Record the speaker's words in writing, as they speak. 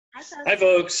Hi, Hi,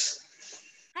 folks. folks.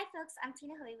 Hi, folks. I'm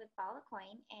Tina Hui with Follow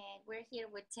Coin, and we're here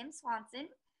with Tim Swanson.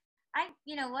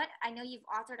 You know what? I know you've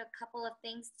authored a couple of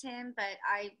things, Tim, but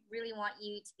I really want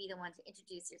you to be the one to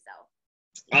introduce yourself.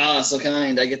 Ah, so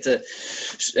kind. I get to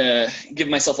give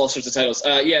myself all sorts of titles.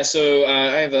 So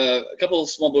I have a couple of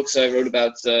small books I wrote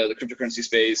about the cryptocurrency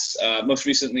space. Most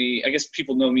recently, I guess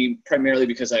people know me primarily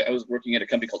because I was working at a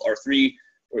company called R3,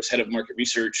 where I was head of market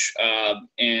research.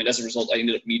 And as a result, I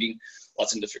ended up meeting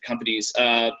lots of different companies.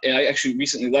 And I actually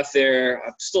recently left there.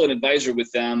 I'm still an advisor with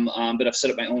them, but I've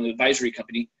set up my own advisory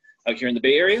company out here in the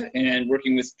Bay Area and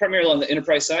working with primarily on the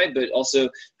enterprise side, but also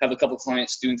have a couple of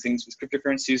clients doing things with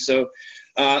cryptocurrencies. So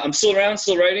I'm still around,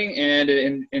 still writing,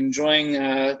 and enjoying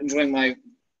my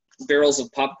barrels of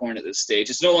popcorn at this stage.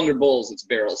 It's no longer bowls, it's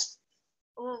barrels.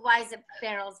 Well, why is it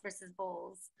barrels versus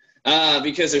bowls?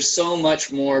 Because there's so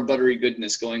much more buttery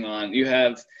goodness going on. You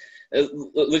have, it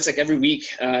looks like every week,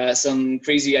 some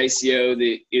crazy ICO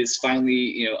that is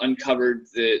finally, uncovered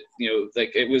that,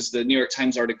 like it was the New York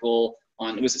Times article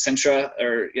on, was it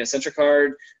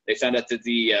CentraCard? They found out that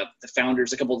the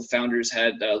founders, a couple of the founders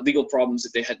had legal problems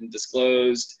that they hadn't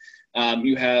disclosed.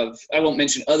 You have, I won't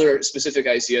mention other specific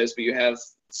ICOs, but you have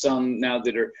some now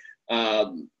that are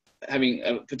having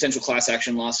potential class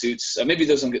action lawsuits. Maybe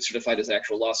those don't get certified as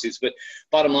actual lawsuits, but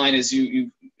bottom line is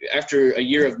you after a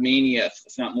year of mania,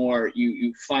 if not more,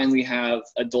 you finally have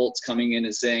adults coming in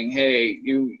and saying, hey,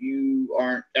 you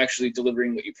aren't actually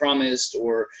delivering what you promised,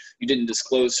 or you didn't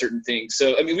disclose certain things.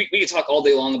 So, I mean, we could talk all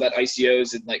day long about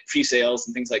ICOs and like pre-sales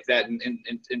and things like that,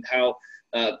 and how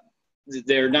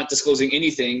they're not disclosing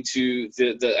anything to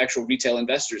the actual retail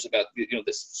investors about, the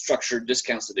structured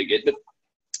discounts that they get. But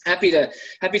happy to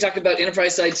talk about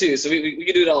enterprise side too. So we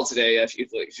can do it all today if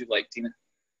you'd like, Tina.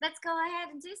 Let's go ahead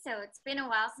and do so. It's been a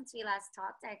while since we last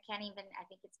talked. I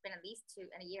think it's been at least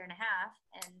a year and a half.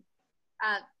 And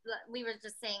we were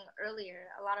just saying earlier,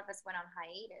 a lot of us went on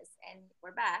hiatus and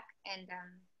we're back. And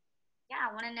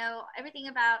I want to know everything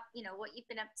about, what you've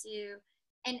been up to.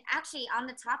 And actually on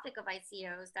the topic of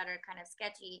ICOs that are kind of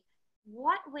sketchy,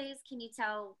 what ways can you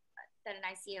tell that an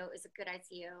ICO is a good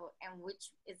ICO and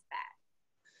which is bad?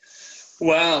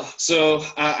 Wow. So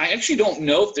I actually don't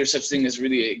know if there's such thing as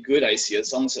really a good ICO.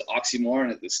 It's almost an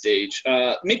oxymoron at this stage.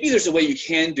 Maybe there's a way you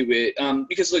can do it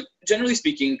because, look, generally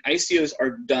speaking, ICOs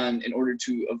are done in order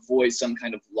to avoid some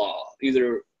kind of law,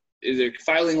 either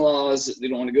filing laws that they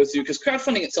don't want to go through, because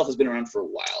crowdfunding itself has been around for a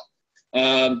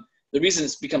while. The reason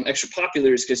it's become extra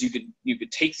popular is because you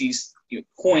could take these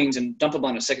coins and dump them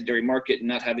on a secondary market and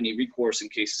not have any recourse in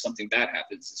case something bad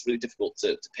happens. It's really difficult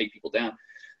to peg people down.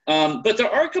 But there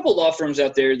are a couple law firms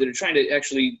out there that are trying to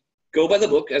actually go by the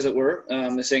book, as it were.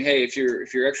 They're saying, hey, if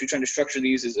you're actually trying to structure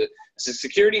these as a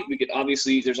security, we could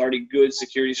obviously, there's already good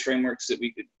securities frameworks that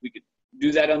we could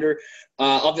do that under.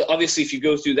 Obviously, if you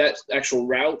go through that actual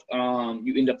route,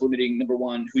 you end up limiting, number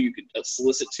one, who you could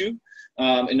solicit to,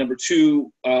 and number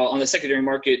two, on the secondary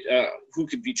market, who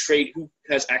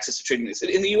has access to trading this.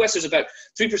 In the U.S., there's about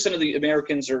 3% of the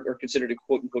Americans are considered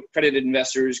quote unquote accredited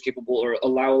investors, capable or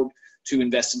allowed to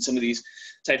invest in some of these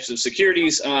types of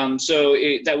securities. So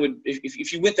that would,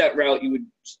 if you went that route, you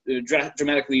would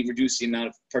dramatically reduce the amount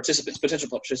of potential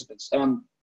participants.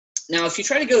 Now, if you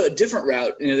try to go a different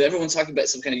route, everyone's talking about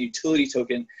some kind of utility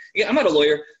token. Again, I'm not a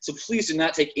lawyer, so please do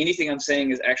not take anything I'm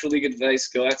saying as actual legal advice.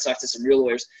 Go out and talk to some real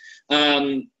lawyers.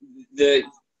 The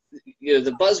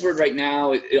buzzword right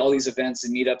now at all these events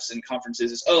and meetups and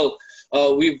conferences is,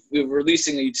 we're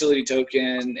releasing a utility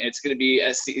token. It's going to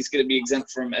be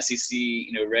exempt from SEC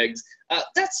regs.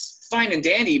 That's fine and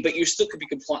dandy, but you still could be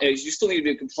compliant. You still need to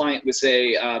be compliant with,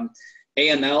 say,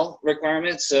 AML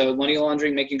requirements, so money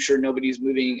laundering, making sure nobody's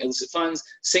moving illicit funds.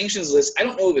 Sanctions list, I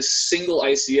don't know of a single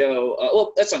ICO.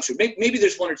 Well, that's not true. Maybe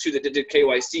there's one or two that did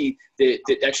KYC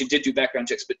that actually did do background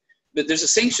checks, but there's a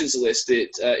sanctions list that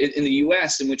in the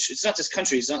U.S. in which it's not just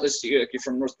countries, it's not just you're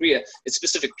from North Korea, it's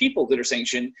specific people that are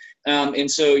sanctioned.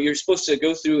 And so you're supposed to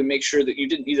go through and make sure that you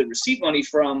didn't either receive money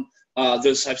from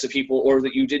those types of people, or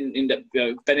that you didn't end up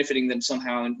benefiting them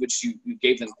somehow in which you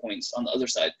gave them coins on the other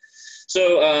side.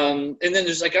 So, and then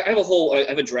there's like, I have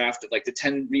a draft of like the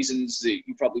 10 reasons that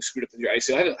you probably screwed up with your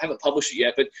ICO. I haven't published it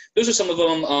yet, but those are some of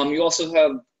them. You also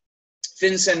have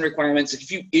FinCEN requirements. If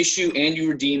you issue and you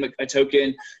redeem a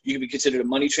token, you can be considered a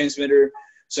money transmitter.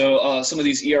 So some of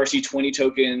these ERC20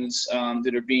 tokens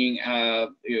that are being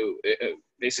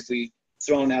basically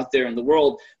thrown out there in the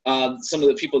world, some of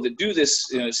the people that do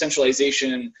this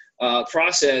centralization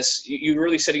process, you're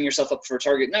really setting yourself up for a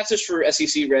target, not just for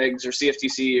SEC regs or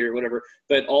CFTC or whatever,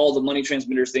 but all the money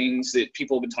transmitter things that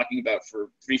people have been talking about for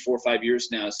 3, 4, 5 years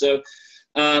now. So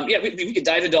Yeah, we could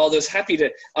dive into all those. Happy to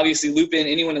obviously loop in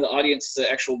anyone in the audience,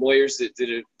 the actual lawyers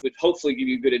that would hopefully give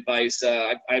you good advice.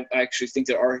 I actually think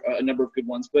there are a number of good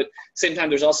ones, but at the same time,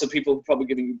 there's also people probably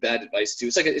giving you bad advice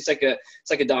too. It's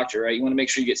like a doctor, right? You want to make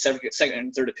sure you get second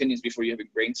and third opinions before you have a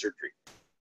brain surgery.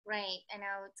 Right. I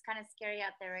know it's kind of scary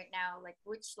out there right now, like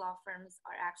which law firms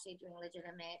are actually doing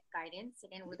legitimate guidance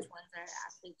and then which ones are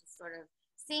actually just sort of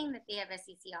saying that they have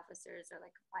SEC officers or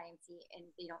like compliancy and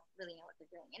they don't really know what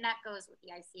they're doing. And that goes with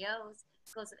the ICOs,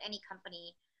 goes with any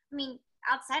company. I mean,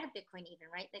 outside of Bitcoin even,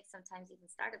 right? Like sometimes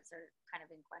even startups are kind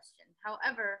of in question.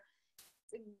 However,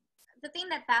 the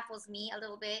thing that baffles me a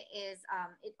little bit is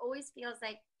it always feels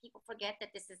like people forget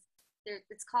that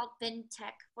it's called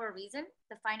FinTech for a reason.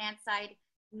 The finance side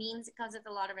means it comes with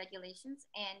a lot of regulations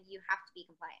and you have to be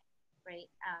compliant, right?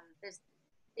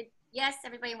 Yes,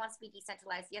 everybody wants to be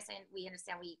decentralized. Yes, and we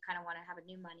understand we kind of want to have a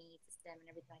new money system and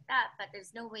everything like that, but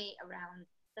there's no way around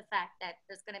the fact that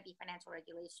there's going to be financial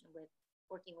regulation with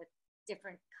working with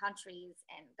different countries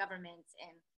and governments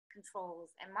and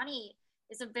controls, and money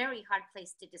is a very hard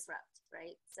place to disrupt,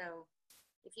 right? So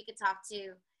if you could talk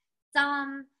to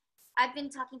some, I've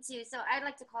been talking to, so I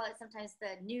like to call it sometimes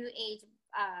the new age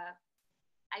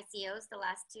ICOs. The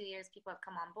last 2 years, people have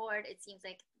come on board. It seems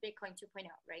like Bitcoin 2.0,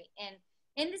 right? And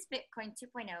in this Bitcoin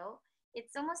 2.0,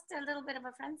 it's almost a little bit of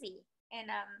a frenzy.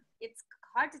 And it's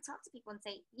hard to talk to people and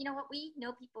say, you know what, we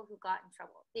know people who got in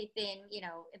trouble. They've been,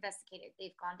 investigated.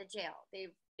 They've gone to jail.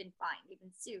 They've been fined. They've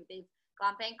been sued. They've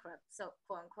gone bankrupt, so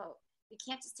quote unquote. You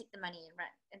can't just take the money and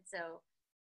run. And so,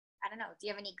 I don't know, do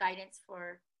you have any guidance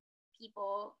for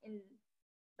people in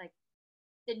like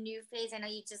the new phase? I know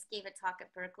you just gave a talk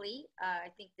at Berkeley, I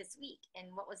think this week.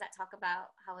 And what was that talk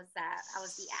about? How was that? How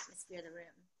was the atmosphere of the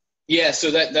room? Yeah,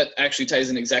 so that actually ties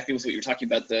in exactly with what you're talking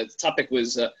about. The topic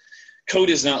was code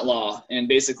is not law. And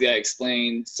basically I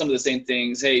explained some of the same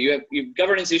things. Hey, you have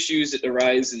governance issues that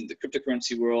arise in the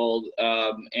cryptocurrency world.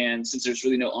 And since there's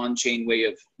really no on-chain way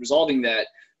of resolving that,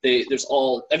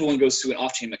 everyone goes through an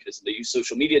off-chain mechanism. They use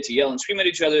social media to yell and scream at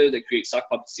each other. They create sock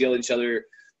puppets to yell at each other.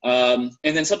 And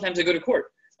then sometimes they go to court.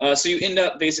 So you end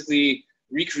up basically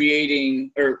recreating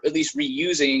or at least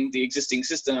reusing the existing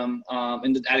system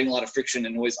and adding a lot of friction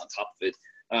and noise on top of it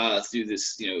through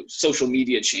this, social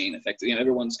media chain effect.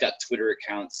 Everyone's got Twitter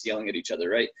accounts yelling at each other,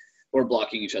 right? Or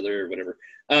blocking each other or whatever.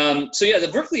 So yeah, the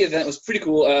Berkeley event was pretty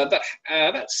cool.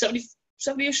 About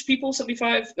 70-ish people,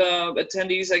 75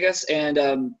 attendees, I guess. And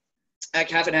like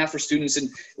half and half for students. And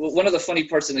one of the funny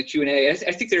parts in the Q&A, I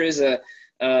think there is a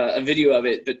video of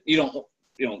it, but you don't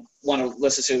want to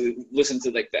necessarily listen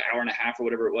to like the hour and a half or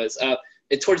whatever it was.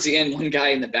 Towards the end, one guy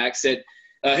in the back said,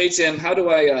 "Hey Tim, how do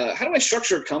I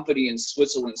structure a company in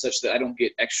Switzerland such that I don't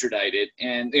get extradited?"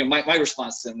 And my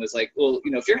response to him was like, well,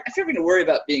 if you're going to worry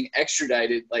about being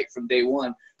extradited like from day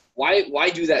one, why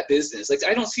do that business? Like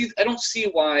I don't see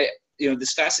why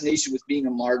this fascination with being a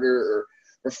martyr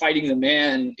or fighting the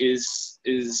man is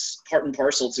part and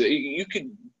parcel to it. You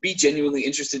could be genuinely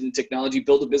interested in technology,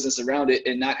 build a business around it,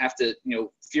 and not have to,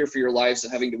 fear for your lives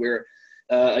of having to wear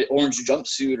an orange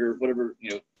jumpsuit or whatever,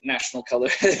 national color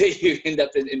you end up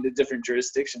in the different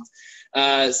jurisdictions.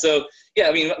 So yeah,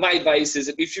 I mean, my advice is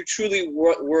if you're truly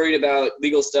worried about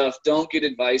legal stuff, don't get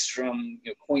advice from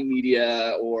coin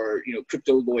media or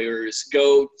crypto lawyers.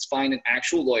 Go find an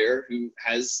actual lawyer who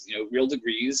has real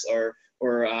degrees or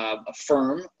a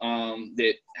firm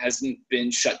that hasn't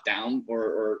been shut down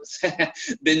or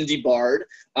been debarred,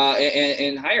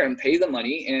 and hire and pay the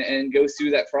money and go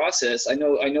through that process. I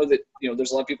know that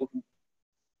there's a lot of people who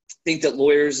think that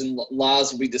lawyers and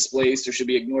laws will be displaced or should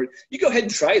be ignored. You go ahead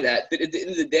and try that, but at the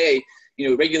end of the day,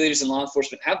 regulators and law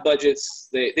enforcement have budgets.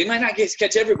 They might not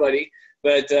catch everybody,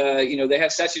 but they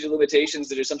have statute of limitations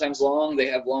that are sometimes long. They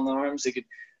have long arms. They could,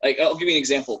 I'll give you an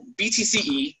example.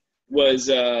 BTCE was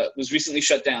recently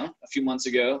shut down a few months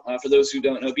ago. For those who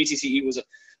don't know, BTCE was a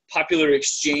popular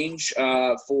exchange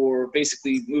for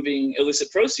basically moving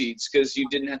illicit proceeds because you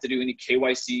didn't have to do any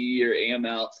KYC or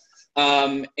AML.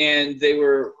 And they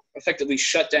were effectively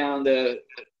shut down.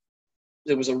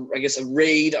 There was a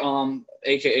raid,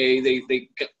 AKA they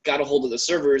got a hold of the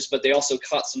servers, but they also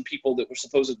caught some people that were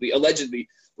allegedly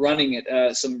running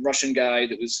it, some Russian guy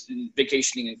that was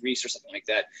vacationing in Greece or something like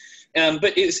that.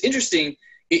 But it's interesting.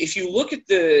 If you look at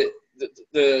the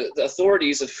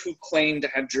authorities of who claim to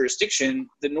have jurisdiction,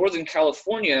 the Northern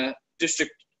California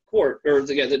District Court, or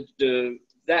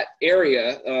that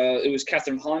area, it was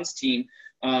Catherine Hahn's team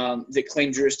that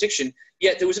claimed jurisdiction.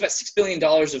 Yet there was about $6 billion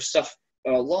of stuff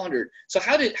laundered. So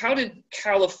how did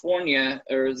California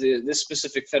or this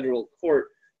specific federal court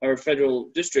or federal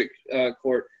district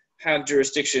court, have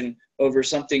jurisdiction over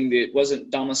something that wasn't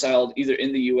domiciled either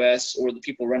in the U.S. or the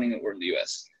people running it were in the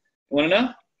U.S. You want to know?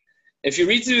 If you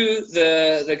read through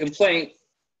the complaint,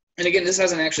 and again, this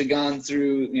hasn't actually gone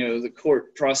through, the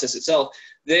court process itself.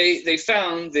 They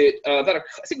found that I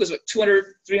think it was about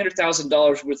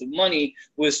 $300,000 worth of money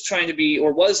was trying to be,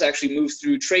 or was actually moved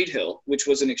through Trade Hill, which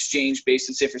was an exchange based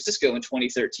in San Francisco in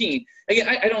 2013. Again,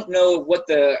 I don't know what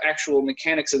the actual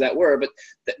mechanics of that were, but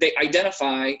they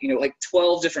identify, like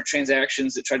 12 different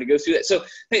transactions that tried to go through that. So,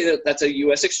 hey, that's a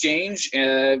U.S. exchange,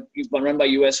 run by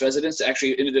U.S. residents that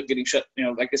actually ended up getting shut.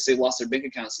 I guess they lost their bank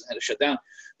accounts and had to shut down.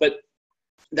 But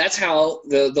that's how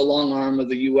the long arm of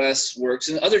the U.S. works,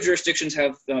 and other jurisdictions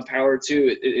have power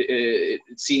too. It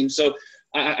seems so.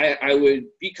 I would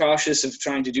be cautious of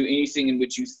trying to do anything in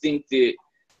which you think that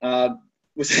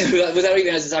without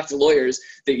even having to talk to lawyers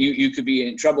that you could be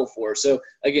in trouble for. So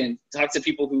again, talk to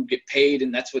people who get paid,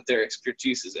 and that's what their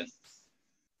expertise is in.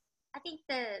 I think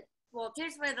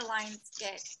here's where the lines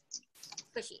get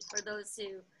squishy for those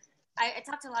who. I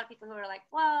talked to a lot of people who are like,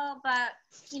 well, but,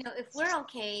 if we're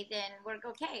okay, then we're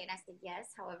okay. And I said,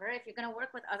 yes. However, if you're going to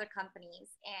work with other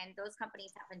companies and those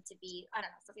companies happen to be, I don't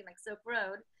know, something like Silk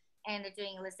Road, and they're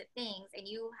doing illicit things, and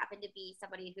you happen to be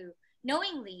somebody who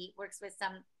knowingly works with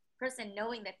some person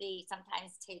knowing that they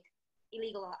sometimes take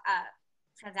illegal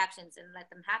transactions and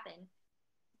let them happen,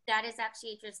 that is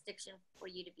actually a jurisdiction for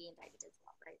you to be indicted as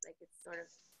well, right? Like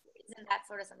isn't that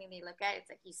sort of something they look at? It's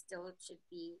like you still should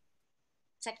be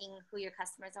checking who your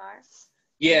customers are?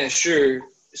 Yeah, sure.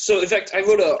 So in fact, I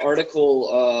wrote an article,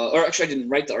 or actually I didn't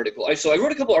write the article. I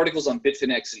wrote a couple articles on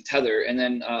Bitfinex and Tether, and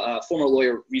then a former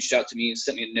lawyer reached out to me and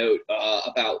sent me a note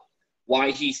about why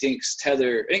he thinks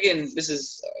Tether, and again, this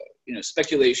is,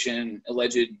 speculation,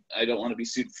 alleged, I don't want to be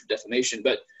sued for defamation,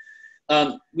 but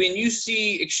when you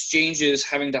see exchanges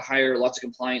having to hire lots of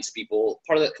compliance people,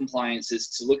 part of that compliance is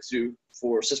to look through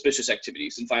for suspicious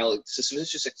activities and file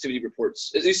suspicious activity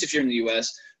reports, at least if you're in the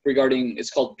U.S., regarding,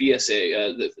 it's called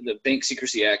BSA, the Bank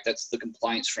Secrecy Act. That's the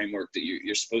compliance framework that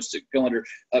you're supposed to go under.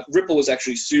 Ripple was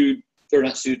actually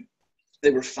not sued.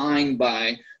 They were fined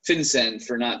by FinCEN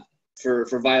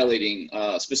for violating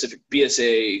specific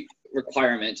BSA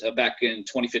requirement back in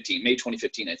 2015, May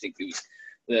 2015, I think it was.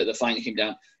 The fine that came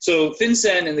down. So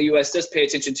FinCEN in the U.S. does pay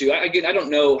attention to. Again, I don't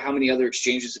know how many other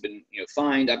exchanges have been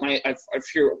fined. I've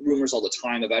heard rumors all the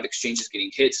time about exchanges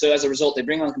getting hit. So as a result, they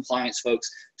bring on compliance folks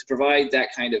to provide that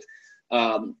kind of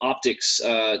optics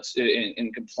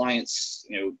in compliance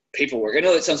paperwork. I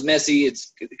know it sounds messy.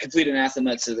 It's complete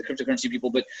anathema to the cryptocurrency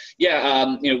people, but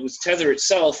yeah, with Tether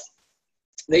itself,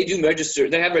 they do register.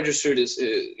 They have registered as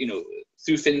through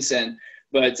FinCEN.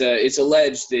 But it's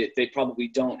alleged that they probably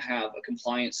don't have a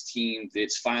compliance team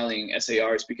that's filing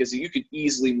SARs, because you could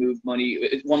easily move money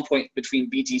at one point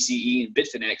between BTCE and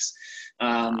Bitfinex,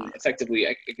 effectively,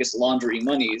 I guess, laundering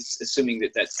monies, assuming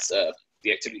that that's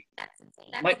the activity. That's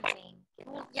insane. That's insane.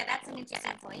 Well, yeah, that's an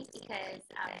interesting point, because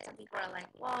some people are like,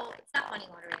 well, it's not money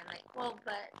laundering. I'm like, well,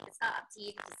 but it's not up to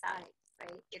you to decide,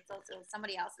 right? It's also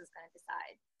somebody else is going to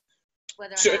decide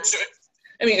whether or not. Sure.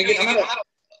 I mean, again, I'm not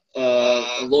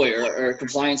a lawyer or a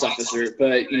compliance officer,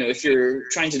 but if you're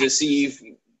trying to deceive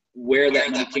where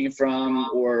that money came from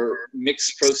or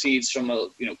mix proceeds from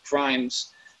crimes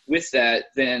with that,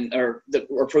 then or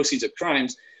proceeds of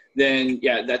crimes, then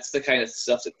yeah, that's the kind of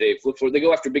stuff that they've looked for. They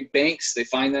go after big banks, they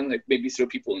find them, they maybe throw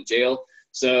people in jail.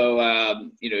 So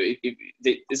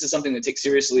this is something to take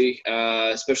seriously,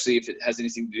 especially if it has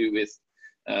anything to do with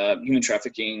human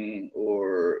trafficking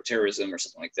or terrorism or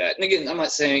something like that. And again, I'm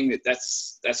not saying that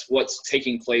that's what's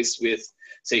taking place with,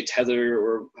 say, Tether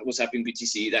or what's happening with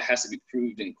BTC. That has to be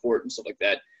proved in court and stuff like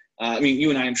that. I mean, you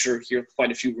and I, I'm sure, hear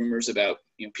quite a few rumors about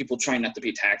people trying not to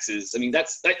pay taxes. I mean,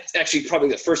 that's actually probably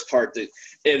the first part. That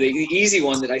the easy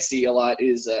one that I see a lot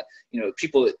is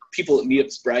people at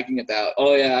meetups bragging about,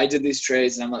 oh yeah, I did these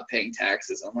trades and I'm not paying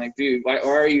taxes. I'm like, dude, why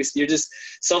are you? You're just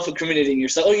self-incriminating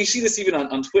yourself. Oh, you see this even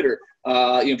on Twitter.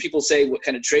 People say what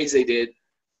kind of trades they did,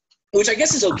 which I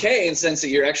guess is okay in the sense that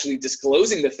you're actually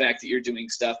disclosing the fact that you're doing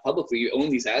stuff publicly. You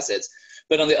own these assets.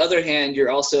 But on the other hand, you're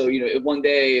also, one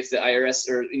day if the IRS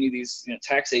or any of these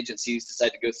tax agencies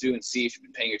decide to go through and see if you've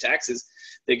been paying your taxes,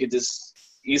 they could just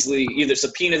easily either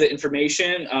subpoena the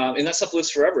information, and that stuff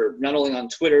lives forever, not only on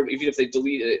Twitter, but even if they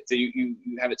delete it, you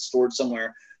have it stored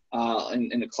somewhere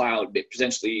in the cloud,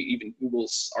 potentially even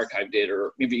Google's archived it,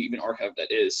 or maybe even archived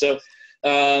that is. So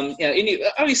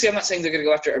obviously I'm not saying they're going to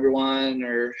go after everyone,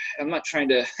 or I'm not trying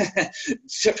to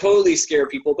totally scare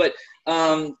people, but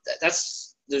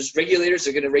there's regulators that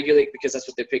are going to regulate because that's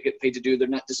what they get paid to do. They're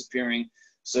not disappearing.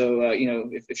 So,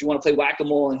 if you want to play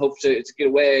whack-a-mole and hope to get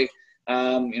away,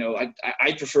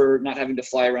 I prefer not having to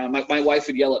fly around. My wife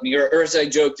would yell at me, or as I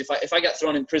joked, if I got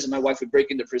thrown in prison, my wife would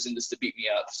break into prison just to beat me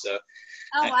up. So,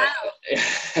 Oh wow!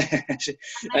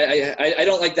 I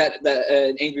don't like that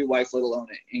an angry wife, let alone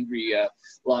an angry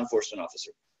law enforcement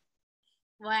officer.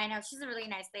 Well, I know she's a really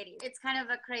nice lady. It's kind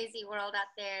of a crazy world out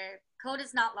there. Code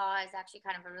is not law is actually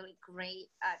kind of a really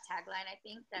great tagline. I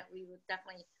think that we would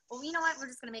definitely. Well, you know what? We're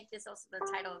just gonna make this also the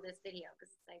title of this video because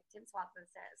it's like Tim Swanson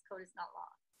says, "Code is not law."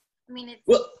 I mean, it's.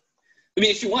 Well,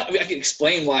 if you want, I can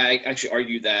explain why I actually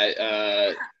argue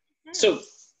that. So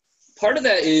part of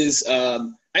that is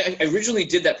I originally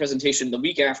did that presentation the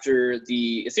week after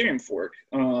the Ethereum fork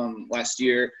last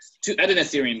year at an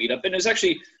Ethereum meetup, and it was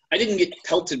actually. I didn't get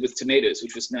pelted with tomatoes,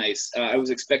 which was nice. I was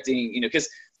expecting, because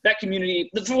that community,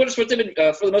 for what it's worth,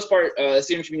 for the most part, the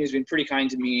Ethereum community has been pretty kind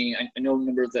to me. I know a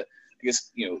number of the,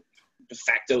 de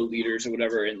facto leaders or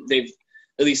whatever, and they've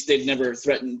never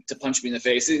threatened to punch me in the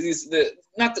face.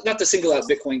 Not to single out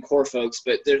Bitcoin core folks,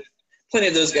 but there plenty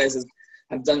of those guys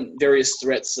have done various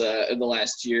threats in the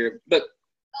last year. But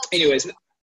anyways,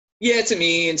 yeah, to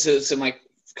me and to my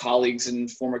colleagues and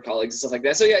former colleagues and stuff like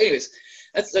that. So yeah, anyways.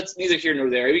 That's neither here nor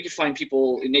there. We could find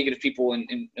negative people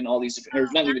in all these different,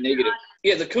 or not even negative.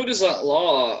 Yeah, the code is not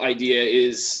law idea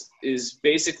is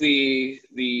basically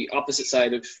the opposite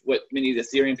side of what many of the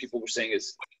Ethereum people were saying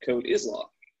is code is law.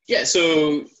 Yeah,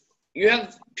 so you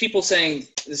have people saying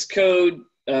this code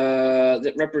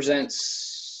that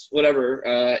represents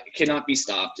whatever cannot be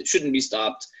stopped. It shouldn't be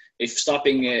stopped. If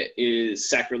stopping it is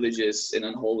sacrilegious and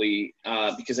unholy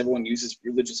because everyone uses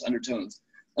religious undertones.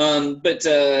 But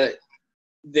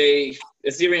the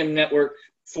Ethereum network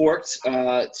forked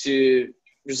to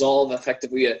resolve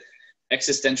effectively an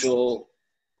existential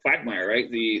quagmire,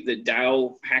 right? The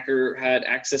DAO hacker had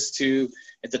access to,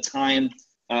 at the time,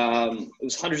 it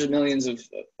was hundreds of millions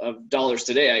of dollars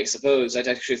today, I suppose. I'd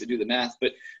actually have to do the math.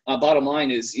 But bottom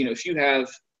line is, if you have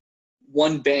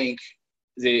one bank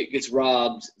that gets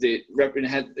robbed, that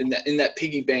in that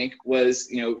piggy bank was,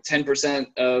 10%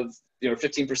 of,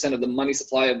 15% of the money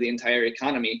supply of the entire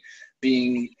economy,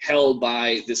 being held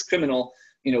by this criminal,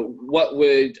 what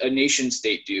would a nation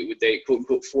state do? Would they quote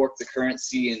unquote fork the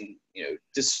currency and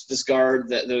discard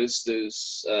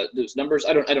those numbers?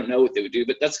 I don't know what they would do,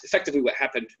 but that's effectively what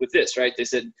happened with this, right? They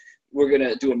said we're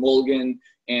gonna do a mulligan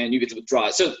and you get to withdraw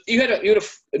it. So you had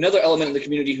another element in the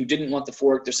community who didn't want the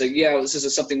fork. They're saying, yeah, this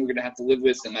is something we're gonna have to live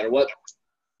with no matter what.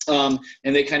 And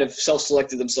they kind of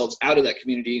self-selected themselves out of that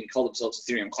community and call themselves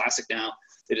Ethereum Classic now.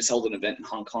 They just held an event in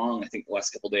Hong Kong, I think, the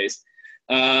last couple of days.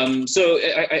 And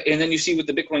then you see with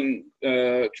the Bitcoin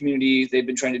community, they've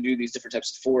been trying to do these different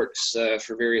types of forks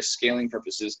for various scaling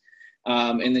purposes.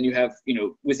 And then you have,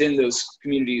 within those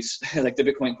communities, like the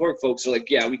Bitcoin Core folks are like,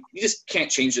 yeah, we just can't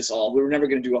change this all. We were never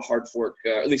going to do a hard fork.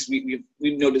 At least we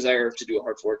have no desire to do a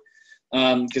hard fork.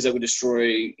 Because that would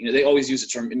destroy, they always use the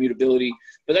term immutability,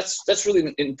 but that's really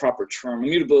an improper term.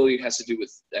 Immutability has to do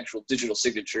with actual digital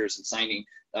signatures and signing.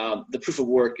 The proof of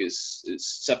work is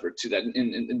separate to that,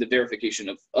 and the verification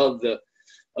of the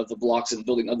blocks and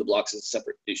building of the blocks is a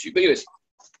separate issue. But anyways,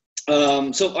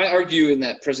 so I argue in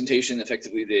that presentation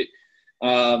effectively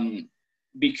that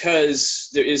because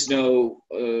there is no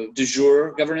de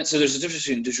jure governance. So there's a difference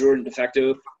between de jure and de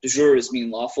facto. De jure is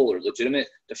mean lawful or legitimate.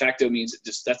 De facto means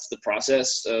that's the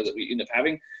process that we end up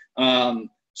having.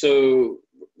 So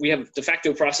we have de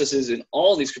facto processes in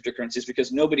all these cryptocurrencies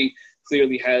because nobody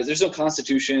clearly has, there's no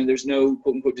constitution, there's no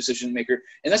quote unquote decision maker.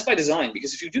 And that's by design,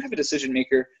 because if you do have a decision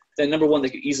maker, then number one, they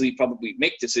could easily probably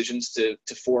make decisions to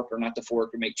fork or not to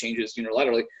fork or make changes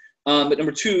unilaterally. But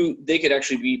number two, they could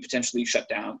actually be potentially shut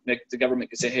down. Like the government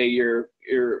could say, hey, you're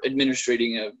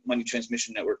administrating a money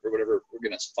transmission network or whatever. We're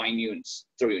going to fine you and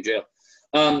throw you in jail.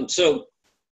 So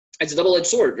it's a double-edged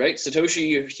sword, right?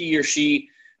 Satoshi, he or she.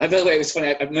 By the way, it was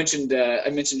funny. I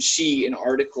mentioned she in an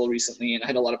article recently, and I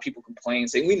had a lot of people complain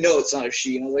saying, we know it's not a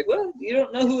she. And I was like, well, you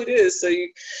don't know who it is. So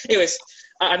anyways,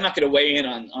 I'm not going to weigh in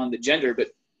on the gender, but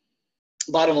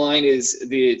bottom line is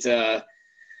that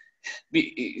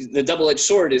the double-edged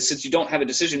sword is, since you don't have a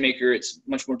decision maker, it's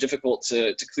much more difficult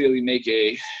to clearly make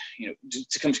to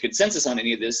come to consensus on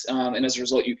any of this. And as a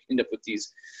result, you end up with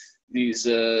these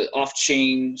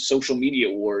off-chain social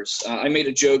media wars. I made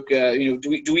a joke, do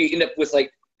we end up with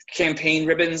like campaign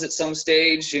ribbons at some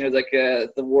stage, like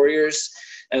the Warriors,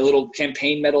 little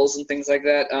campaign medals and things like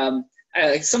that.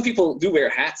 Some people do wear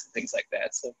hats and things like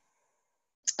that. So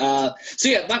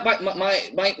yeah,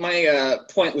 my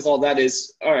point with all that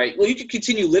is, all right, well, you can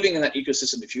continue living in that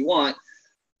ecosystem if you want,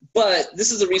 But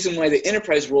this is the reason why the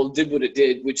enterprise world did what it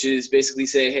did, which is basically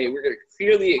say, hey, we're going to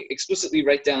clearly, explicitly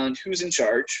write down who's in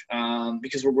charge,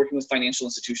 because we're working with financial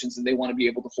institutions and they want to be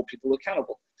able to hold people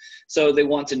accountable. So they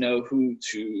want to know who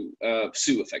to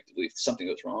sue effectively if something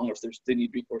goes wrong or if they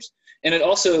need recourse. And it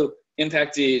also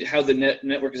impacted how the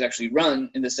network is actually run,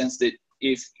 in the sense that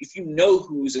if you know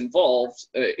who's involved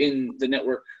in the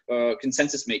network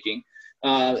consensus making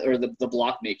or the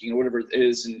block making or whatever it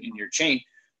is in your chain,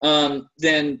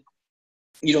 then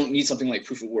you don't need something like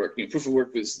proof of work. Proof of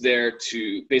work was there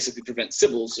to basically prevent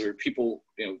civils or people,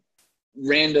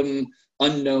 random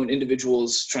unknown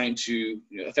individuals trying to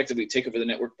effectively take over the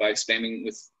network by spamming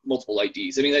with multiple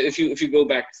IDs. I mean, if you go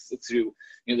back through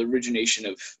the origination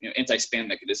of anti-spam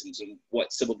mechanisms and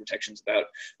what civil protection is about,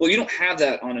 well, you don't have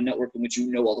that on a network in which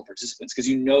you know all the participants, because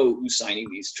you know who's signing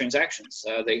these transactions.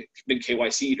 They've been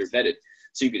KYC'd or vetted,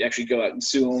 so you could actually go out and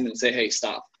sue them and say, hey,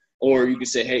 stop. Or you could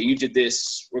say, hey, you did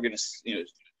this, we're going to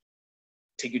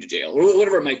take you to jail, or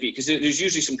whatever it might be, because there's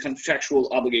usually some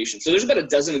contractual obligations. So there's about a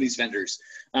dozen of these vendors.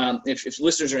 If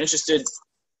listeners are interested,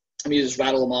 let me just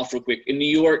rattle them off real quick. In New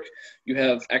York, you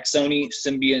have Axoni,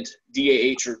 Symbiont,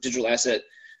 DAH, or Digital Asset,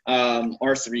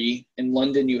 R3. In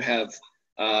London, you have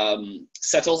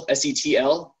Settle,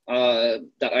 SETL,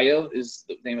 .io is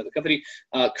the name of the company,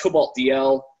 Cobalt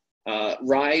DL,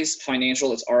 Rise Financial,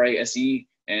 that's RISE,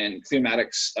 and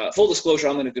Clearmatics. Full disclosure,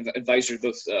 I'm an advisor to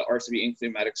both R3 and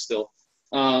Clearmatics still.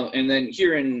 And then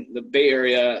here in the Bay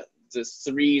Area, the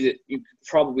three that you could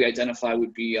probably identify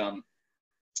would be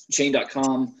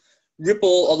Chain.com,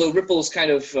 Ripple, although Ripple's kind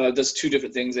of does two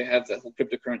different things. They have the whole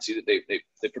cryptocurrency that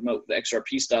they promote, the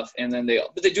XRP stuff, and then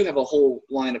but they do have a whole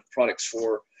line of products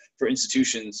for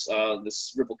institutions,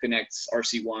 this Ripple Connect,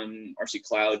 RC1, RC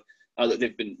Cloud, that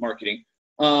they've been marketing.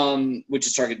 Which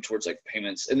is targeted towards like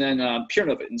payments, and then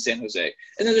PureNova in San Jose,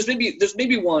 and then there's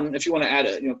maybe one, if you want to add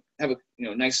have a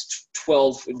nice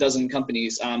 12 dozen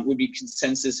companies, would be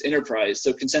Consensus Enterprise.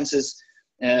 So Consensus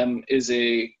is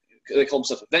they call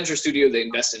themselves a venture studio. They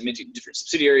invest in many different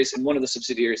subsidiaries, and one of the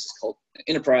subsidiaries is called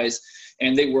Enterprise,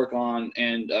 and they work on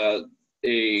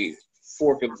a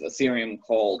fork of Ethereum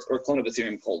or clone of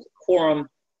Ethereum called Quorum.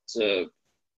 It's a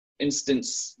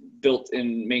instance built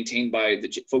and maintained by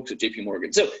the folks at JP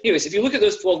Morgan. So anyways, if you look at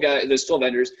those 12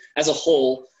 vendors as a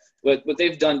whole, what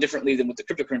they've done differently than what the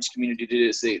cryptocurrency community did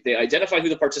is they identify who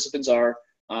the participants are.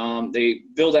 They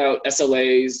build out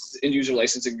SLAs, end user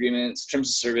license agreements, terms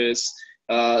of service,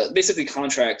 basically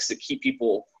contracts that keep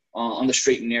people on the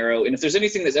straight and narrow. And if there's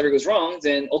anything that ever goes wrong,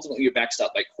 then ultimately you're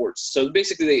backstopped by courts. So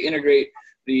basically they integrate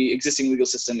the existing legal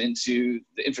system into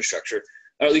the infrastructure,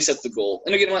 or at least that's the goal.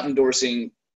 And again, I'm not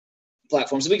endorsing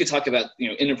platforms. We could talk about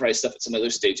enterprise stuff at some other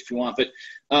stage if you want, but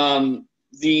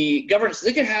the governance,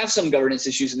 they could have some governance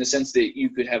issues in the sense that you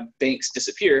could have banks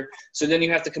disappear. So then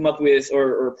you have to come up with,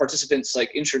 or participants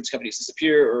like insurance companies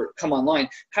disappear or come online.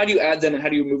 How do you add them and how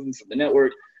do you remove them from the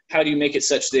network? How do you make it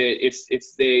such that if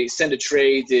they send a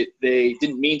trade that they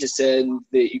didn't mean to send,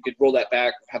 that you could roll that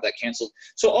back or have that canceled?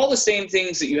 So all the same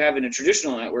things that you have in a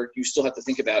traditional network, you still have to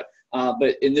think about.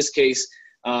 But in this case,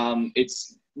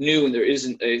 it's new, and there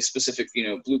isn't a specific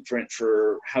blueprint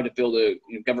for how to build a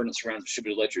governance around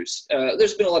distributed ledgers.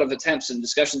 There's been a lot of attempts and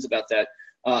discussions about that,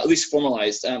 at least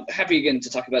formalized. Happy again to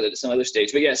talk about it at some other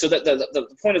stage. But yeah, so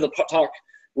the point of the talk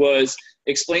was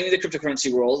explaining the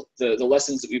cryptocurrency world, the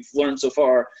lessons that we've learned so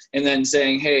far, and then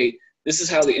saying, hey, this is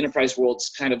how the enterprise world's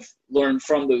kind of learned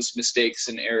from those mistakes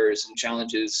and errors and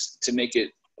challenges to make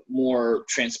it more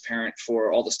transparent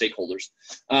for all the stakeholders.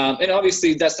 And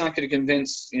obviously that's not going to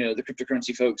convince the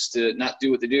cryptocurrency folks to not do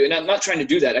what they do. And I'm not trying to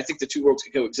do that. I think the two worlds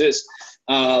could coexist.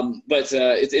 But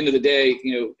at the end of the day,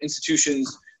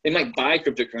 institutions, they might buy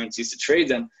cryptocurrencies to trade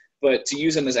them, but to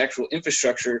use them as actual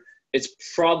infrastructure, it's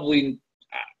probably,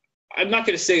 I'm not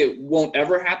going to say it won't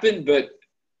ever happen, but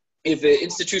if an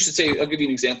institution, say, I'll give you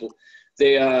an example.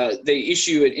 They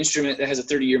issue an instrument that has a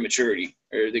 30-year maturity,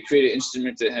 or they create an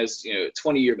instrument that has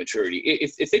 20-year maturity.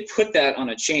 If they put that on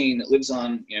a chain that lives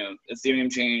on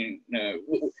Ethereum chain,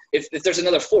 if there's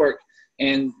another fork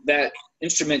and that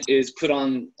instrument is put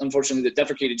on, unfortunately, the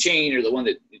deprecated chain, or the one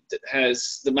that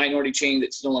has the minority chain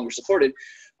that's no longer supported,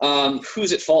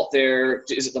 who's at fault there?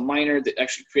 Is it the miner that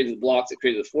actually created the block, that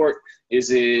created the fork? Is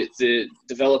it the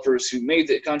developers who made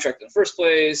the contract in the first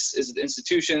place? Is it the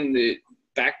institution that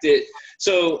backed it?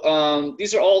 So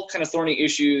these are all kind of thorny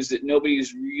issues that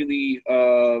nobody's really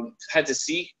had to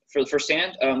see for the first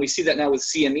hand. We see that now with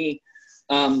CME.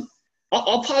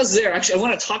 I'll pause there. Actually, I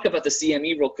want to talk about the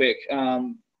CME real quick.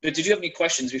 But did you have any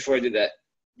questions before I did that?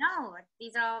 No,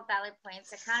 these are all valid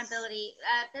points. Accountability.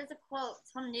 There's a quote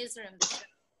from Newsroom.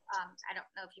 I don't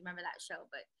know if you remember that show,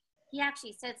 but he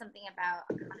actually said something about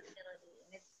accountability,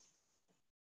 and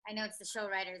I know it's the show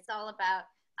writer. It's all about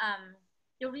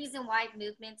the reason why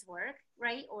movements work,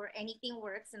 right, or anything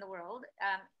works in the world,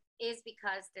 is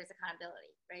because there's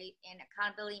accountability, right? And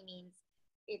accountability means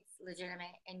it's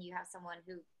legitimate, and you have someone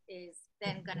who is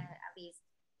then gonna at least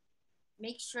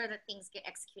make sure that things get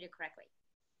executed correctly.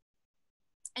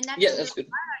 And that's Yeah, a that's really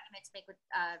good. hard argument to make with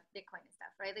Bitcoin and stuff,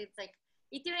 right? It's like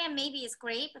Ethereum maybe is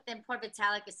great, but then poor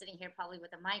Vitalik is sitting here probably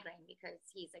with a migraine because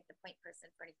he's like the point person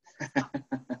for anything.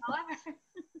 However,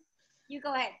 you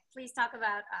go ahead. Please talk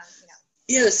about, you know.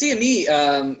 Yeah, the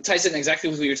CME ties in exactly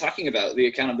with what you're talking about, the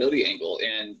accountability angle,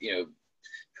 and you know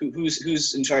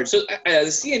who's in charge. So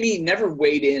the CME never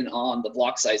weighed in on the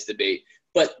block size debate,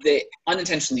 but they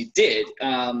unintentionally did.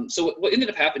 So what ended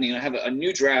up happening, I have a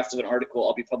new draft of an article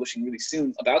I'll be publishing really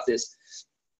soon about this.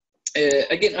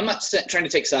 Again, I'm not trying to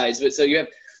take sides, but so you have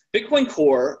Bitcoin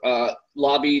Core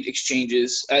lobbied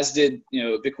exchanges, as did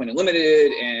Bitcoin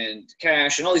Unlimited and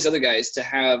Cash and all these other guys, to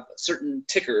have a certain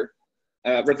ticker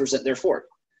represent their fork.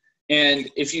 And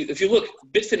if you look,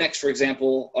 Bitfinex, for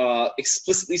example,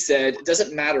 explicitly said it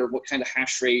doesn't matter what kind of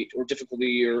hash rate or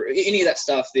difficulty or any of that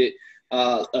stuff that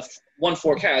one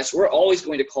fork has, we're always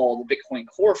going to call the Bitcoin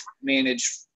Core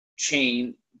managed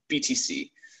chain BTC.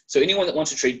 So anyone that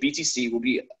wants to trade BTC will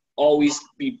always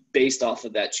be based off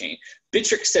of that chain.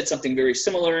 Bittrex said something very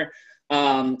similar,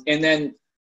 but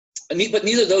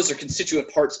neither of those are constituent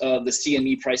parts of the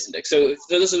CME price index. So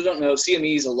for those who don't know,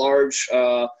 CME is a large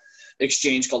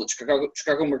exchange called the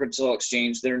Chicago Mercantile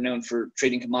Exchange. They're known for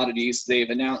trading commodities. They've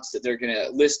announced that they're going to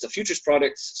list a futures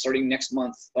product starting next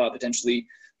month, potentially.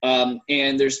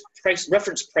 And there's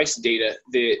reference price data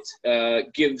that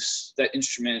gives that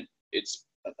instrument its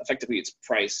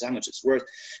price, how much it's worth.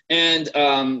 And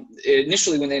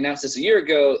initially, when they announced this a year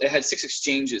ago, it had 6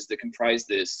 exchanges that comprised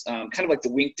this, kind of like the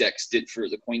WinkDex did for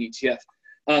the coin ETF.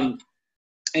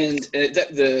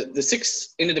 The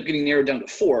 6 ended up getting narrowed down to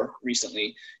 4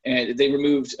 recently, and they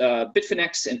removed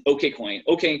Bitfinex and OKCoin.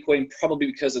 OKCoin probably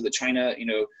because of the China,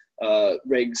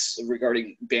 regs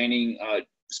regarding banning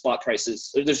spot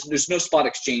prices. There's no spot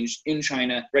exchange in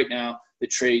China right now that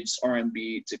trades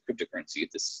RMB to cryptocurrency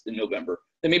in November.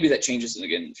 Then maybe that changes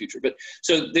again in the future. But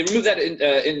so they removed that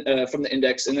from the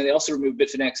index, and then they also removed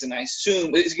Bitfinex. And I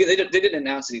assume they didn't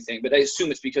announce anything, but I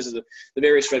assume it's because of the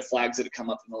various red flags that have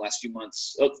come up in the last few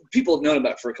months. People have known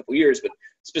about it for a couple of years, but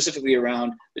specifically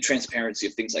around the transparency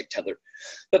of things like Tether.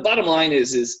 But bottom line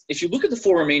is if you look at the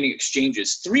 4 remaining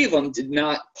exchanges, 3 of them did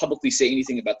not publicly say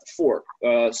anything about the fork.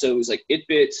 So it was like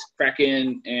Itbit,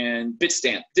 Kraken, and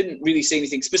Bitstamp didn't really say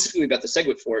anything specifically about the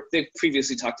SegWit fork. They've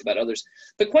previously talked about others,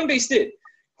 but Coinbase did.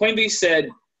 Coinbase said,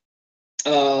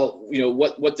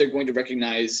 what they're going to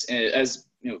recognize as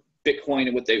Bitcoin,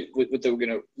 and what they were going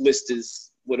to list as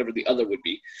whatever the other would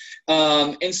be.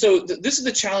 And so this is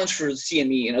the challenge for the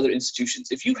CME and other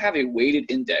institutions. If you have a weighted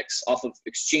index off of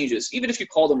exchanges, even if you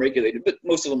call them regulated, but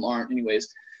most of them aren't anyways,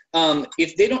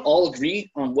 if they don't all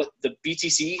agree on what the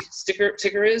BTC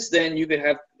ticker is, then you could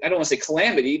have, I don't want to say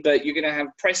calamity, but you're going to have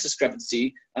price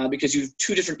discrepancy because you have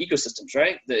 2 different ecosystems,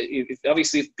 right?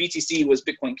 Obviously, if BTC was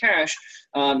Bitcoin Cash,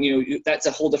 that's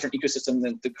a whole different ecosystem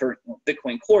than the current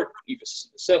Bitcoin Core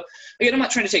ecosystem. So again, I'm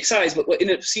not trying to take sides, but what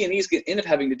CMEs end up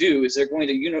having to do is they're going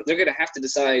to have to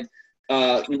decide.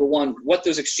 Number one, what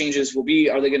those exchanges will be.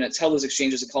 Are they going to tell those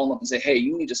exchanges to call them up and say, hey,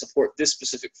 you need to support this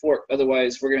specific fork,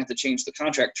 otherwise we're going to have to change the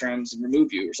contract terms and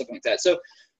remove you, or something like that. So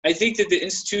I think that the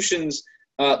institutions,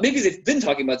 maybe they've been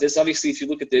talking about this. Obviously, if you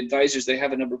look at the advisors, they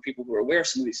have a number of people who are aware of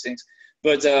some of these things.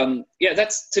 But yeah,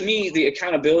 that's, to me, the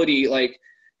accountability. Like,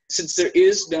 since there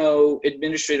is no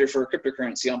administrator for a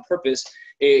cryptocurrency on purpose,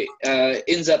 it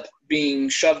ends up being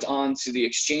shoved onto the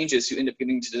exchanges, who end up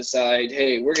getting to decide,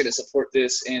 hey, we're going to support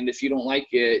this, and if you don't like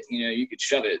it, you could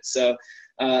shove it. So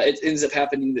it ends up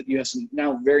happening that you have some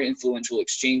now very influential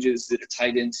exchanges that are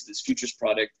tied into this futures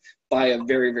product by a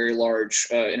very, very large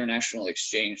international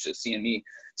exchange, the CME.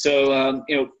 So,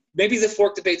 maybe the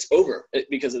fork debate's over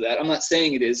because of that. I'm not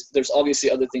saying it is. There's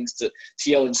obviously other things to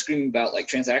yell and scream about, like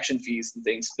transaction fees and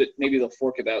things, but maybe they'll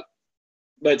fork about.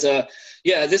 But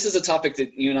yeah, this is a topic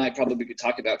that you and I probably could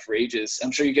talk about for ages.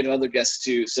 I'm sure you get other guests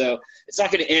too. So it's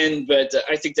not going to end, but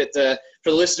I think that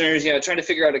for the listeners, trying to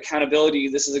figure out accountability,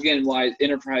 this is, again, why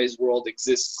enterprise world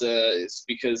exists, is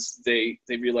because they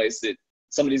realize that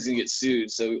somebody's going to get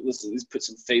sued. So let's put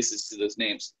some faces to those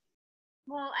names.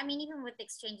 Well, I mean, even with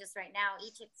exchanges right now,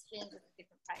 each exchange is a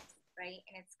different price, right?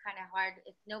 And it's kind of hard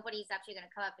if nobody's actually going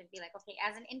to come up and be like, okay,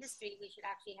 as an industry, we should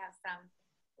actually have some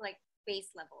like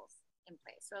base levels in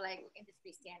place, or like industry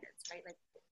standards, right? Like,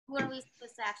 who are we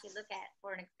supposed to actually look at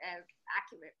for an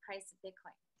accurate price of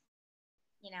Bitcoin?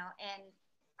 you know, and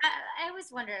I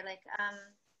always wonder, like,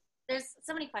 there's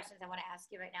so many questions I want to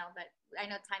ask you right now, but I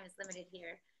know time is limited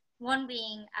here. One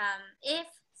being, if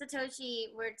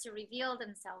Satoshi were to reveal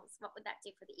themselves, what would that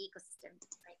do for the ecosystem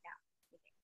right now?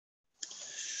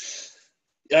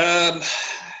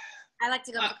 I like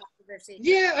to go for controversy.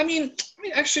 Yeah, I mean, I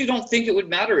actually don't think it would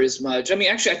matter as much. I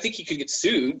mean, actually, I think he could get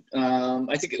sued.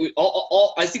 I think it would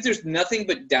I think there's nothing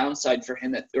but downside for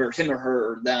him or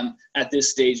her or them at this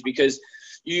stage, because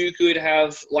you could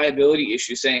have liability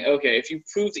issues saying, okay, if you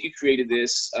prove that you created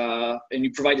this and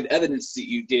you provided evidence that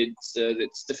you did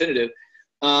that's definitive,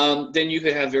 then you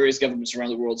could have various governments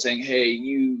around the world saying, hey,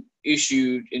 you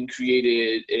issued and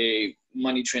created a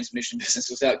money transmission business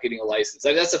without getting a license.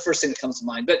 That's the first thing that comes to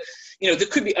mind. But, you know, there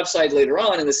could be upside later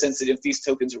on in the sense that if these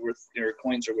tokens are worth, or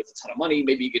coins are worth a ton of money,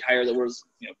 maybe you could hire the world's,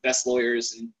 you know, best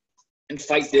lawyers and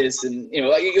fight this. And, you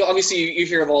know, obviously you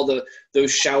hear of all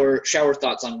those shower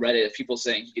thoughts on Reddit of people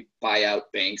saying you could buy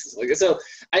out banks and stuff like that. So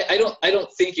I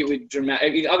don't think it would dramatic.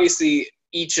 I mean, obviously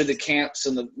each of the camps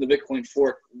and the Bitcoin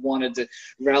fork wanted to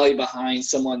rally behind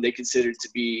someone they considered to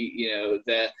be, you know,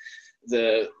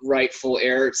 the rightful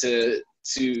heir to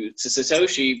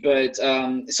Satoshi, but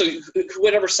so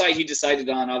whatever side he decided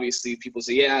on, obviously people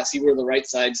say, yeah, see, we're the right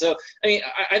side. So I mean,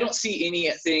 I don't see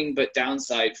anything but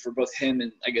downside for both him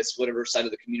and I guess whatever side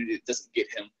of the community that doesn't get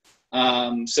him.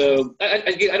 So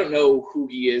I don't know who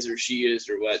he is or she is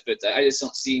or what, but I just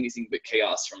don't see anything but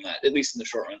chaos from that, at least in the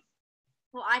short run.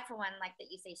 Well, I for one like that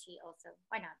you say she also.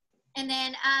 Why not? And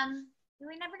then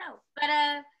we never know. But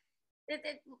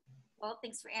well,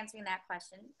 thanks for answering that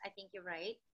question. I think you're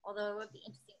right. Although it would be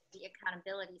interesting from the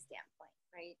accountability standpoint,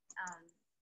 right?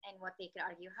 And what they could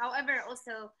argue. However,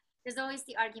 also there's always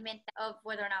the argument of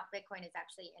whether or not Bitcoin is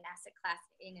actually an asset class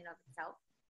in and of itself,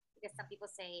 because some people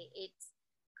say it's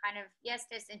kind of, yes,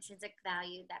 there's intrinsic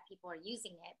value that people are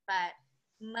using it, but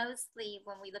mostly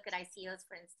when we look at ICOs,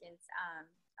 for instance,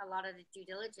 a lot of the due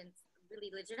diligence,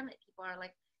 really legitimate people are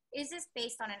like, is this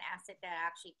based on an asset that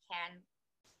actually can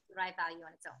derive value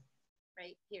on its own,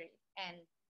 right? Period. And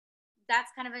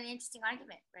that's kind of an interesting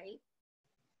argument, right?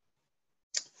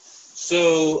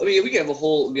 So, I mean, we could have a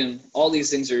whole, again, all these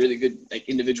things are really good, like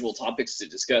individual topics to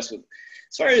discuss with,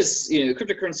 as far as, you know,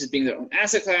 cryptocurrencies being their own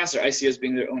asset class or ICOs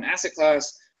being their own asset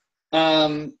class.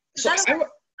 So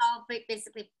all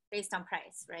basically based on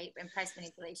price, right? And price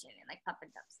manipulation and like pump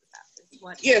and dumps and stuff. Is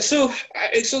what yeah. So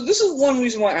this is one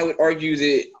reason why I would argue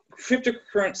that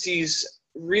cryptocurrencies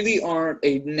really aren't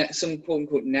some quote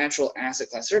unquote natural asset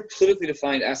class. They're a politically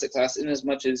defined asset class in as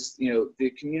much as, you know, the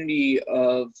community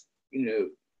of, you know,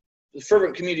 the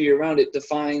fervent community around it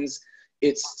defines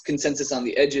its consensus on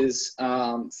the edges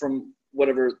from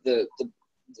whatever the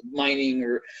mining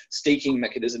or staking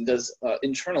mechanism does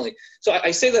internally. So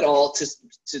I say that all to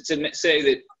say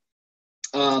that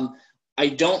I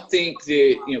don't think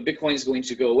that, you know, Bitcoin is going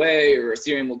to go away or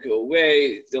Ethereum will go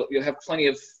away. You'll have plenty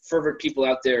of fervent people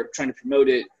out there trying to promote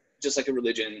it, just like a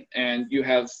religion. And you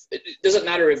have, it doesn't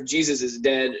matter if Jesus is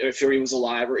dead or if he was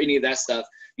alive or any of that stuff.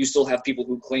 You still have people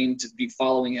who claim to be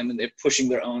following him and they're pushing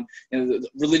their own, you know, the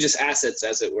religious assets,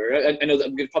 as it were. I know that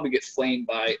I'm going to probably get flamed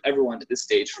by everyone at this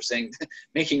stage for saying,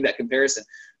 making that comparison.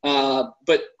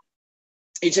 But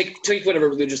you take whatever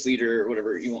religious leader or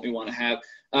whatever you want to have.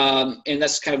 And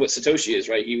that's kind of what Satoshi is,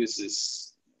 right? He was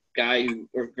this guy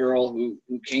or girl who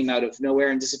came out of nowhere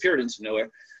and disappeared into nowhere.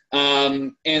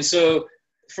 And so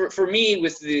for me,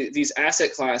 with these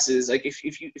asset classes, like if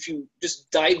you just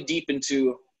dive deep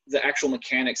into the actual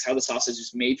mechanics, how the sausage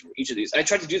is made for each of these. I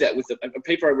tried to do that with a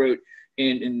paper I wrote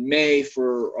in May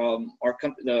for our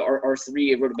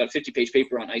R3. I wrote about a 50-page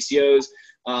paper on ICOs.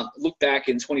 Look back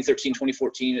in 2013,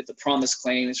 2014 at the promise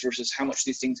claims versus how much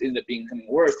these things ended up becoming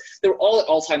worth. They were all at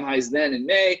all-time highs then in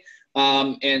May.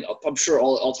 And I'm sure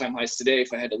all-time highs today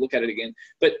if I had to look at it again.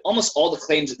 But almost all the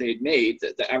claims that they had made,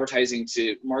 the advertising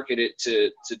to market it to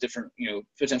different, you know,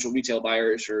 potential retail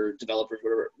buyers or developers,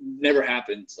 whatever, never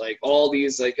happened. Like all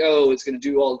these, like, oh, it's going to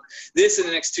do all this in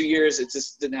the next 2 years. It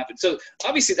just didn't happen. So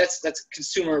obviously that's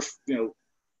consumer, you know,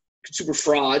 consumer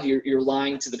fraud. You're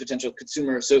lying to the potential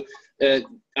consumer. So I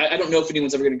don't know if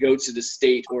anyone's ever going to go to the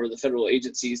state or the federal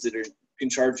agencies that are in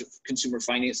charge of consumer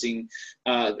financing,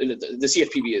 the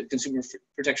CFPB, Consumer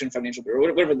Protection Financial Bureau,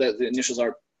 whatever the initials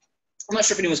are. I'm not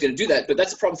sure if anyone's going to do that, but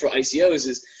that's a problem for ICOs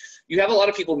is you have a lot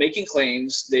of people making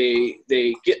claims. They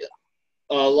get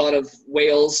a lot of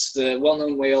whales, the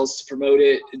well-known whales, to promote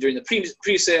it during the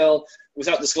pre-sale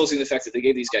without disclosing the fact that they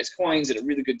gave these guys coins at a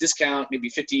really good discount, maybe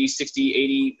 50, 60,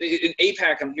 80. In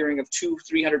APAC, I'm hearing of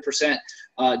 200-300%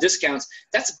 discounts.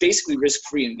 That's basically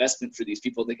risk-free investment for these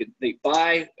people. They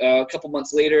buy a couple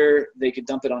months later, they could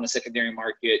dump it on a secondary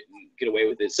market and get away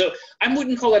with it. So I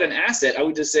wouldn't call that an asset. I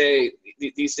would just say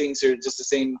these things are just the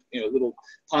same, little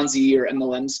Ponzi or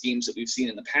MLM schemes that we've seen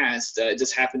in the past. It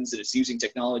just happens that it's using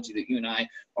technology that you and I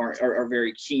are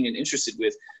very keen and interested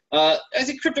with. I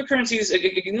think cryptocurrencies,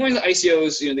 ignoring the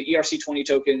ICOs, the ERC20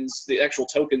 tokens, the actual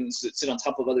tokens that sit on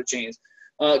top of other chains,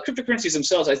 cryptocurrencies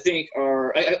themselves, I think,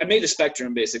 I made a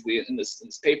spectrum basically in this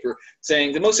paper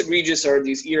saying the most egregious are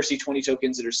these ERC20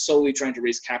 tokens that are solely trying to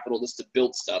raise capital just to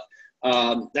build stuff.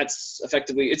 That's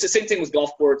effectively, it's the same thing with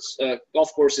golf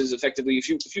courses. Effectively, if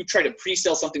you try to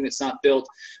pre-sell something that's not built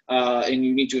and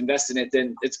you need to invest in it,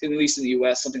 then it's, at least in the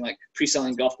US, something like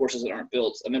pre-selling golf courses that aren't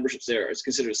built, a membership's there, it's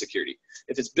considered a security.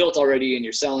 If it's built already and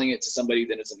you're selling it to somebody,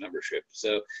 then it's a membership.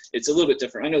 So it's a little bit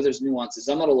different. I know there's nuances.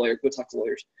 I'm not a lawyer, go talk to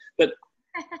lawyers. But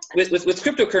with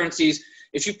cryptocurrencies,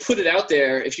 if you put it out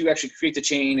there, if you actually create the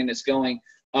chain and it's going,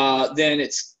 then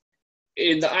it's,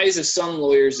 in the eyes of some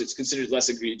lawyers, it's considered less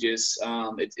egregious.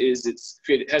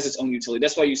 It has its own utility.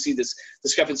 That's why you see this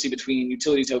discrepancy between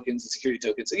utility tokens and security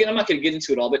tokens. Again, I'm not going to get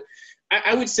into it all, but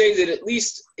I would say that at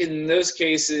least in those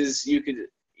cases, you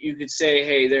could say,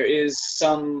 hey, there is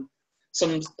some. I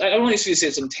don't want to say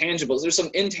some tangibles. There's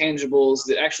some intangibles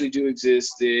that actually do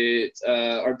exist that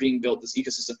are being built, this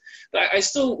ecosystem. But I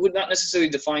still would not necessarily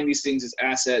define these things as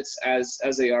assets as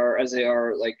they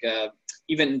are like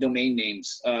even domain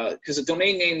names, because the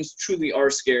domain names truly are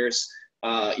scarce.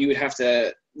 You would have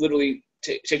to literally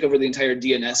take over the entire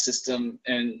DNS system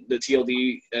and the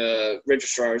TLD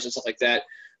registrars and stuff like that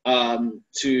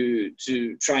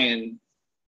to try and,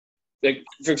 like,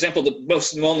 for example, the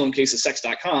most well-known case is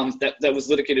sex.com that was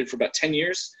litigated for about 10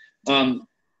 years.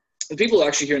 The people are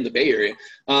actually here in the Bay Area,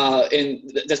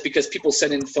 and that's because people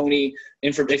sent in they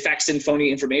faxed in phony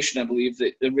information. I believe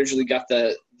that originally got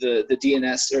the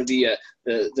DNS or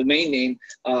the domain name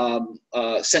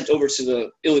sent over to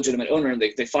the illegitimate owner, and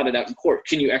they fought it out in court.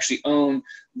 Can you actually own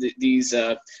these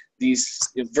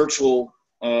virtual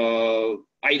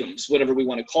items, whatever we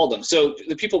want to call them? So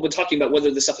the people have been talking about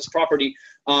whether this stuff is property.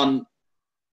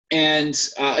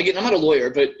 Again, I'm not a lawyer,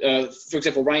 but for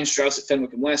example, Ryan Strauss at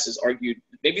Fenwick and West has argued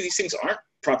maybe these things aren't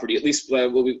property, at least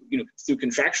through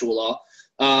contractual law.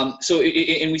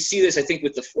 And we see this, I think,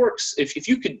 with the forks. If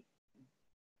you could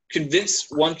convince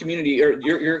one community or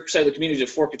your side of the community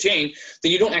to fork a chain,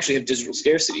 then you don't actually have digital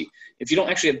scarcity. If you don't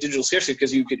actually have digital scarcity,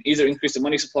 because you could either increase the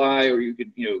money supply or you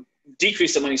could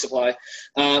decrease the money supply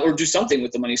or do something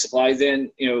with the money supply,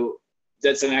 then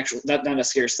that's an actual not a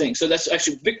scarce thing. So that's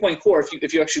actually Bitcoin Core.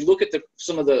 If you actually look at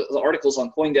some of the articles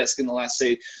on CoinDesk in the last,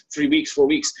 say, 3 weeks, 4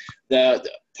 weeks, the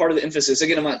part of the emphasis,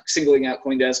 again, I'm not singling out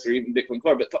CoinDesk or even Bitcoin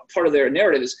Core, but part of their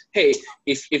narrative is, hey,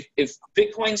 if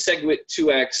Bitcoin SegWit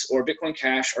 2x or Bitcoin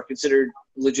Cash are considered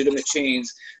legitimate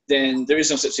chains, then there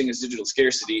is no such thing as digital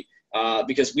scarcity.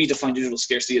 Because we define digital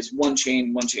scarcity as one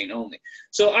chain only.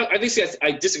 So obviously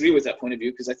I disagree with that point of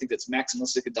view, because I think that's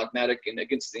maximalistic and dogmatic and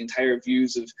against the entire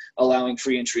views of allowing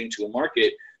free entry into a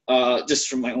market, just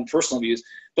from my own personal views.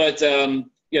 But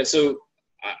so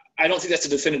I don't think that's a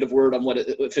definitive word on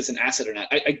if it's an asset or not.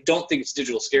 I don't think it's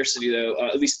digital scarcity, though,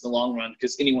 at least in the long run,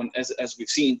 because anyone, as we've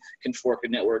seen, can fork a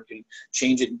network and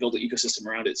change it and build an ecosystem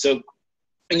around it. So,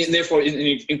 and therefore,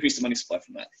 you increase the money supply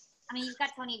from that. I mean, you've got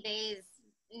Tony Bays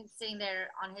sitting there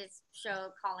on his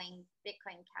show calling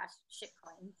Bitcoin Cash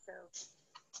shitcoin. So,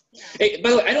 Hey, by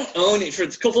the way, I don't own it. For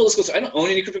full disclosure, I don't own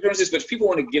any cryptocurrencies. But if people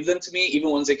want to give them to me, even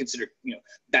ones they consider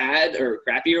bad or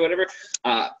crappy or whatever,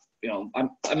 I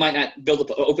might not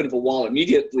open up a wallet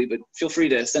immediately. But feel free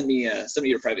to send me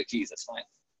your private keys. That's fine.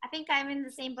 I think I'm in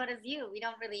the same boat as you.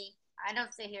 I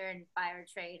don't sit here and buy or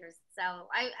trade or sell.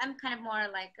 I'm kind of more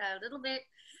like a little bit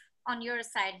on your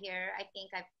side here. I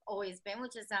think I've always been,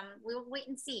 which is we'll wait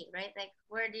and see, right? Like,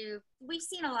 we've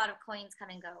seen a lot of coins come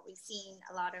and go. We've seen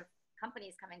a lot of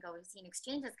companies come and go. We've seen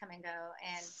exchanges come and go,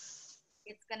 and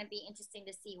it's going to be interesting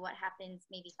to see what happens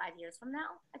maybe 5 years from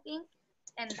now, I think.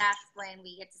 And that's when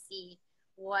we get to see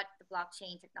what the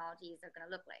blockchain technologies are going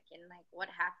to look like, and like what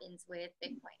happens with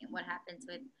Bitcoin and what happens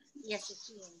with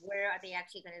ESG, and where are they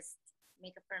actually going to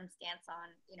make a firm stance on,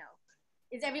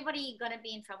 is everybody going to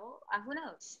be in trouble? Who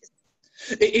knows?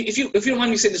 If you don't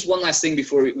mind me saying this one last thing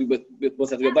before we both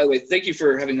have to go. By the way, thank you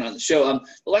for having me on the show.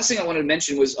 The last thing I wanted to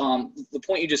mention was the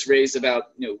point you just raised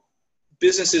about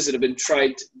businesses that have been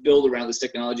tried to build around this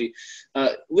technology.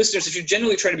 Listeners, if you're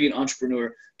generally trying to be an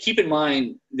entrepreneur, keep in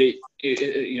mind that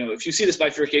if you see this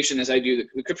bifurcation as I do,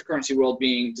 the cryptocurrency world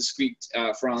being discrete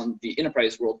from the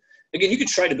enterprise world, again, you could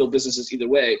try to build businesses either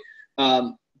way.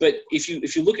 But if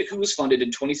you look at who was funded in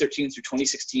 2013 through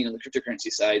 2016 on the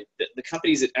cryptocurrency side, the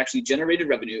companies that actually generated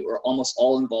revenue are almost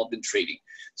all involved in trading.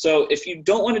 So if you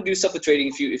don't want to do stuff with trading,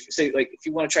 if you say, like, if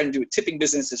you want to try to do a tipping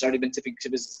business, there's already been tipping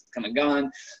business come and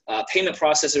gone. Payment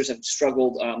processors have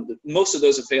struggled. Most of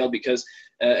those have failed because,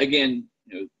 again,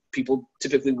 people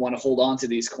typically want to hold on to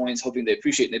these coins, hoping they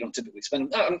appreciate and they don't typically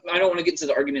spend them. I don't want to get into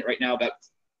the argument right now about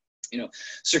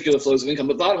circular flows of income.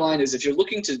 But bottom line is, if you're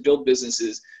looking to build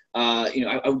businesses,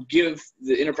 I would give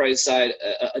the enterprise side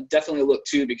definitely a look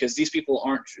too, because these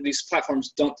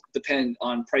platforms don't depend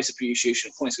on price appreciation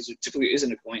of coins, because there typically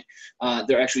isn't a coin.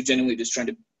 They're actually genuinely just trying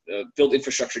to build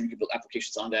infrastructure, and you can build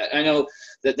applications on that. I know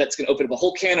that that's going to open up a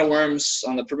whole can of worms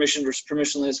on the permission versus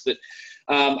permissionless, but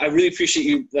I really appreciate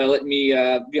you letting me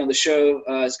be on the show.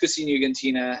 It's good seeing you again,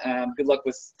 Tina. Good luck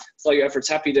with all your efforts.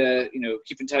 Happy to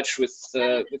keep in touch with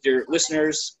your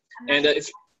listeners. And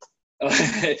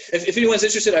if anyone's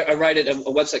interested, I write at a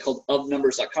website called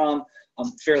ofnumbers.com.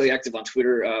 I'm fairly active on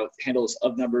Twitter. Handle is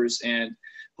ofnumbers, and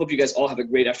hope you guys all have a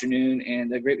great afternoon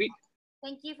and a great week.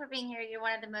 Thank you for being here. You're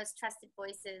one of the most trusted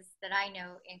voices that I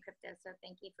know in crypto. So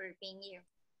thank you for being you.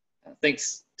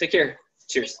 Thanks. Take care.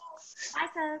 Cheers. Bye,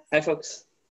 folks. Hi, folks.